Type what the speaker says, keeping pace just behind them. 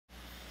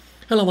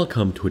Hello,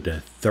 welcome to the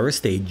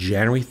Thursday,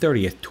 January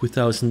 30th,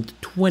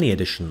 2020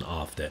 edition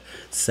of the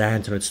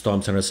SANS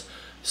Storm Center's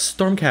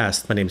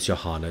Stormcast. My name is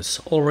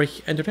Johannes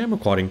Ulrich and today I'm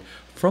recording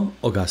from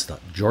Augusta,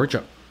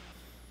 Georgia.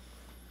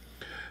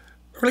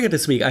 Earlier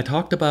this week, I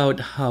talked about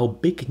how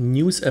big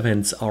news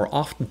events are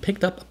often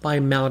picked up by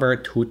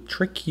malware to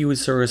trick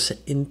users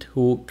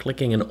into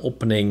clicking and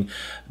opening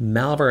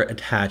malware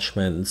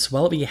attachments.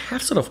 Well, we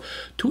have sort of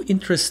two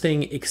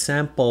interesting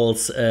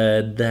examples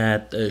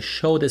that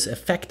show this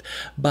effect,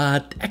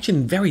 but actually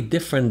in very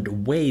different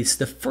ways.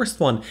 The first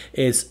one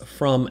is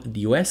from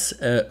the US,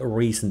 a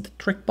recent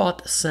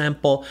TrickBot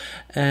sample,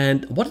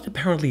 and what it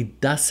apparently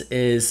does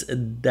is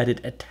that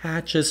it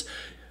attaches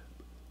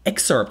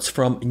excerpts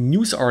from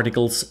news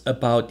articles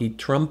about the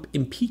Trump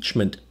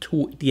impeachment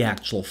to the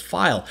actual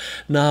file.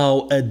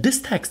 Now,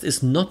 this text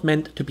is not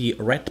meant to be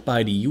read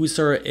by the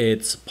user.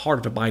 It's part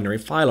of a binary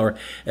file or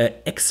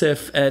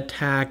EXIF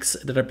tags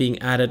that are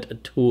being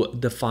added to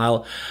the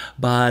file,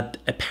 but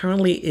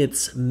apparently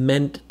it's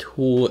meant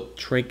to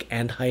trick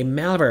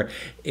anti-malware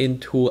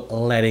into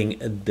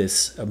letting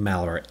this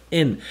malware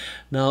in.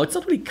 Now, it's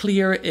not really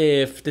clear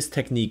if this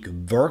technique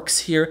works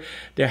here.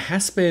 There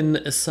has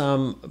been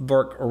some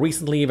work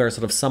recently where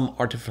sort of some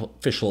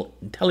artificial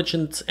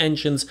intelligence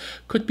engines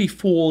could be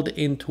fooled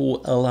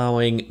into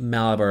allowing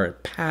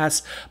malware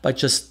pass by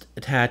just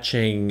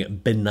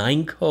attaching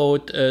benign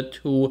code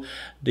to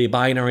the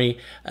binary.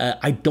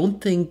 I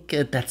don't think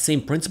that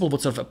same principle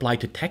would sort of apply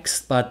to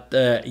text, but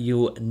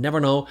you never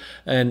know.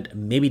 And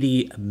maybe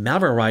the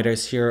malware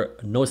writers here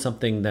know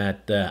something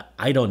that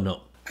I don't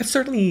know. I've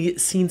certainly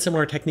seen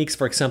similar techniques,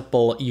 for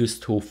example,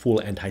 used to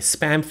fool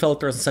anti-spam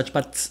filters and such,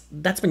 but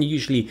that's when you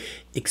usually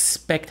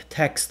expect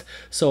text.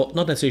 So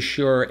not necessarily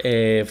sure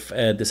if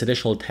this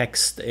additional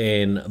text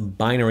in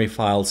binary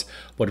files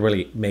would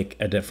really make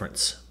a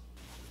difference.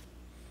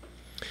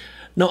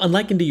 Now,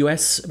 unlike in the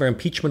US, where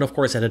impeachment, of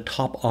course, at the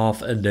top of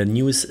the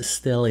news,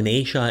 still in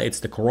Asia, it's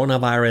the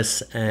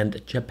coronavirus,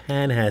 and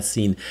Japan has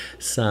seen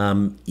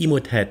some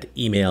Emotet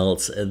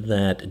emails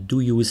that do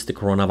use the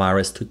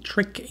coronavirus to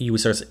trick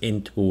users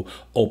into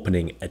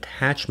opening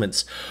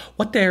attachments.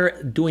 What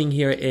they're doing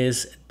here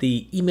is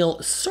the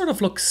email sort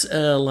of looks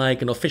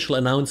like an official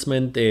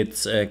announcement.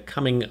 It's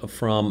coming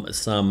from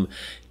some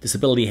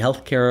disability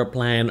healthcare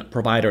plan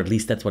provider, at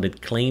least that's what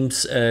it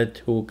claims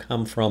to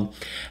come from.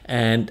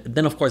 And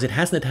then, of course, it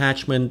has an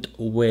attachment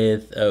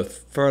with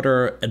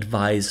further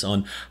advice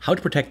on how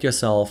to protect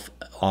yourself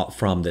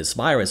from this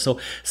virus. So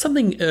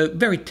something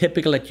very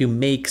typical that you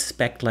may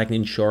expect like an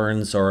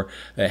insurance or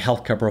a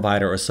healthcare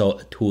provider or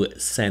so to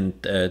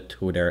send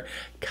to their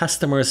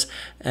customers.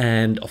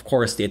 And of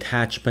course, the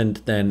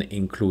attachment then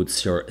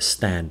includes your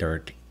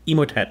standard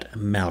Emotet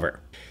malware.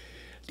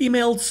 The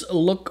emails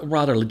look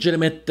rather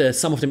legitimate.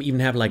 Some of them even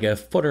have like a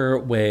footer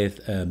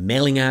with a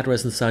mailing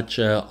address and such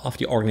of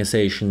the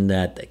organization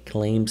that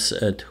claims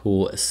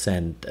to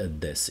send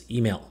this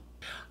email.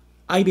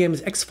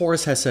 IBM's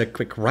X-Force has a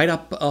quick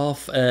write-up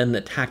of an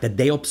attack that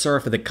they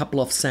observed with a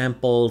couple of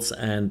samples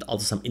and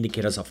also some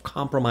indicators of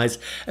compromise.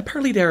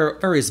 Apparently there are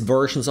various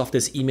versions of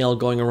this email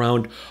going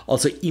around.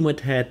 Also,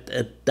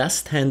 Emotet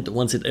does tend,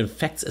 once it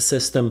infects a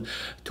system,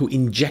 to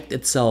inject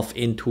itself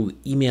into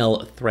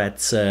email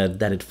threads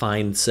that it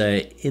finds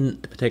in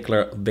the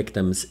particular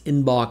victim's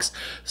inbox.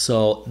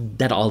 So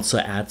that also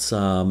adds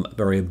some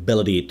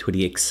variability to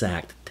the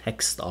exact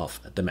text of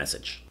the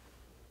message.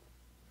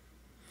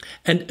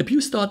 And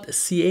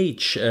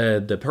abuse.ch,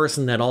 the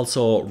person that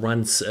also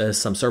runs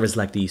some service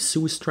like the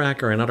SUSE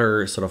tracker and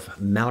other sort of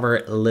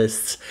malware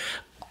lists,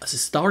 is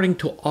starting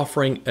to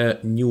offering a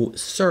new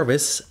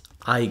service,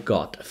 I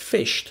Got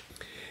Phished.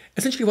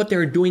 Essentially what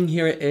they're doing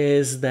here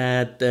is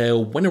that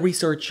when a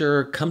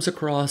researcher comes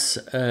across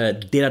a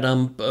data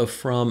dump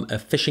from a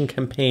phishing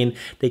campaign,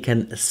 they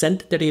can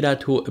send the data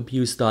to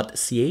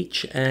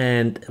abuse.ch,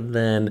 and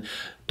then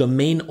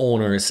domain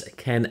owners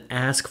can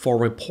ask for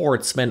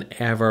reports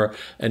whenever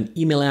an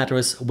email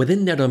address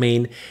within their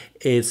domain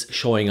is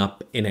showing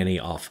up in any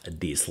of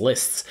these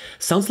lists.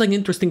 Sounds like an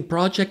interesting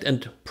project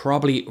and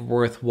probably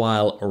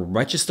worthwhile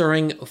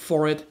registering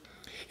for it.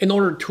 In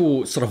order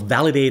to sort of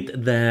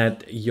validate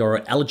that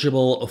you're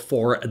eligible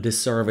for this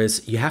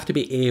service, you have to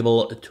be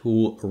able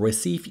to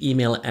receive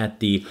email at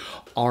the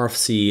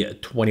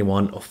RFC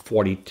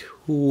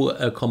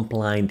 2142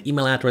 compliant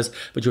email address,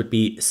 which would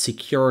be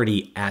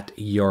security at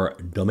your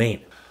domain.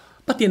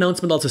 But the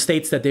announcement also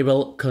states that they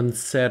will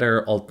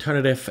consider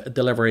alternative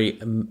delivery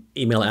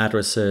email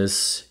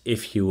addresses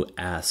if you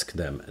ask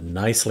them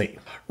nicely.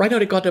 Right now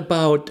they got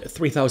about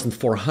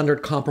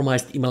 3,400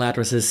 compromised email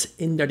addresses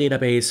in their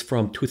database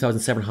from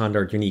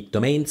 2,700 unique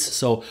domains.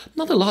 So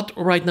not a lot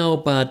right now,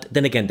 but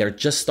then again, they're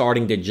just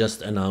starting. They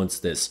just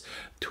announced this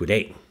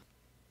today.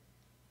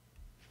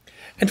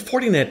 And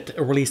Fortinet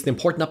released an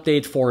important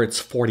update for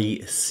its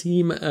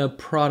FortiSIEM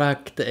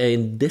product.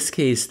 In this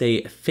case,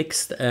 they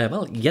fixed,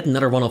 yet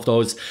another one of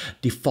those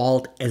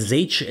default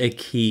SH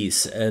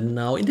keys.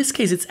 Now, in this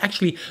case, it's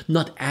actually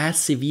not as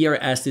severe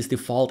as these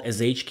default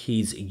SH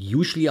keys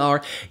usually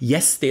are.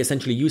 Yes, they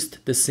essentially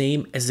used the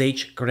same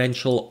SH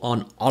credential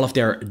on all of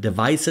their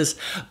devices,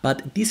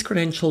 but these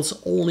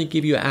credentials only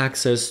give you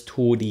access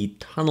to the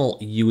tunnel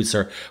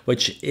user,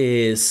 which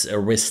is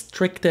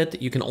restricted.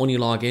 You can only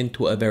log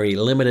into a very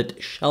limited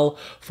shell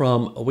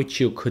from which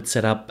you could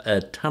set up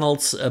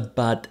tunnels,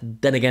 but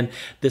then again,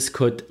 this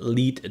could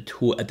lead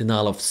to a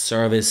denial of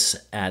service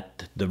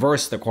at the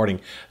worst, according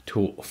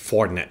to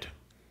Fortinet.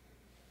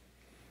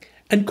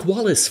 And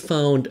Qualys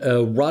found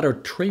a rather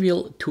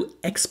trivial to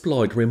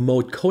exploit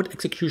remote code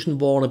execution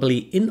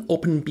vulnerability in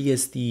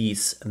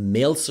OpenBSD's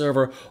mail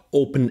server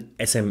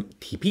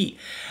OpenSMTP.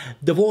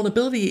 The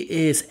vulnerability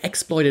is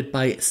exploited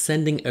by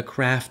sending a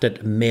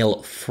crafted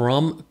mail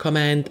from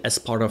command as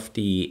part of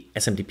the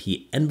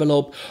SMTP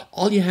envelope.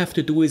 All you have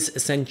to do is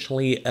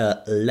essentially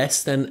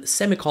less than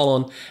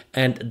semicolon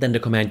and then the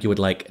command you would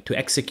like to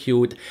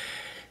execute.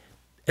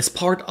 As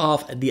part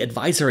of the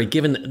advisory,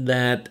 given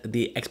that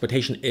the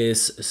exploitation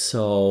is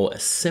so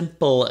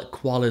simple,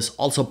 Qualys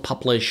also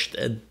published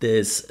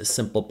this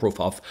simple proof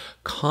of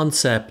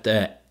concept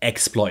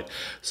exploit.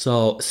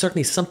 So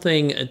certainly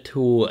something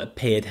to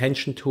pay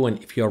attention to,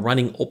 and if you're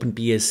running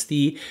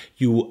OpenBSD,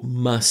 you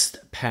must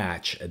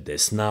patch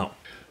this now.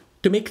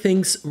 To make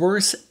things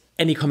worse,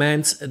 any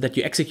commands that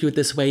you execute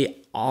this way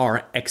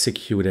are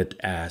executed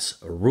as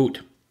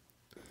root.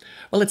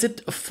 Well, that's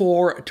it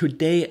for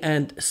today,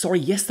 and sorry,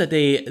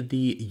 yesterday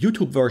the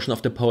YouTube version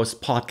of the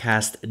Post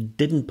podcast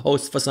didn't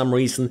post for some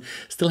reason.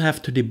 Still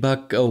have to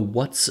debug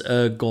what's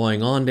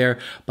going on there,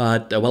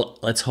 but well,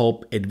 let's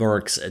hope it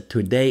works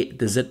today.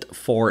 This is it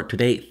for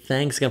today.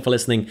 Thanks again for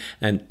listening,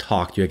 and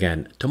talk to you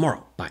again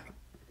tomorrow. Bye.